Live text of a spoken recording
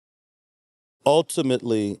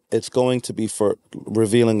ultimately it's going to be for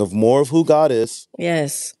revealing of more of who God is.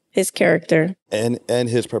 Yes. His character. And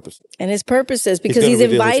his purposes. And his purposes, because he's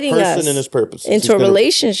inviting his person us and his purposes. into a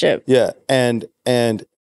relationship. Yeah. And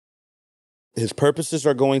his purposes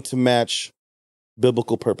are going to match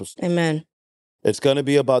biblical purposes. Amen. It's going to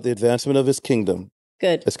be about the advancement of his kingdom.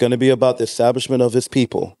 Good. It's going to be about the establishment of his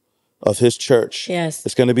people, of his church. Yes.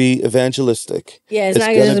 It's going to be evangelistic. Yeah, it's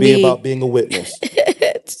going to be about being a witness.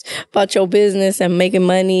 It's about your business and making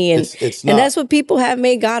money. And, it's not. And that's what people have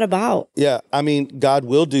made God about. Yeah. I mean, God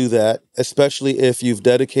will do that, especially if you've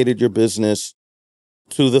dedicated your business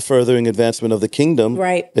to the furthering advancement of the kingdom.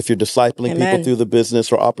 Right. If you're discipling people through the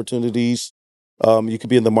business or opportunities, you could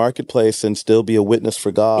be in the marketplace and still be a witness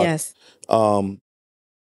for God. Yes.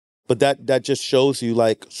 But that just shows you,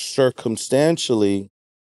 like, circumstantially,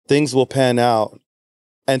 things will pan out.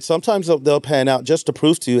 And sometimes they'll pan out just to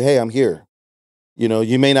prove to you, hey, I'm here. You know,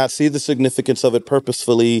 you may not see the significance of it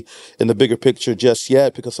purposefully in the bigger picture just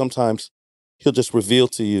yet, because sometimes he'll just reveal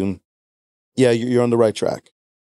to you, yeah, you're on the right track.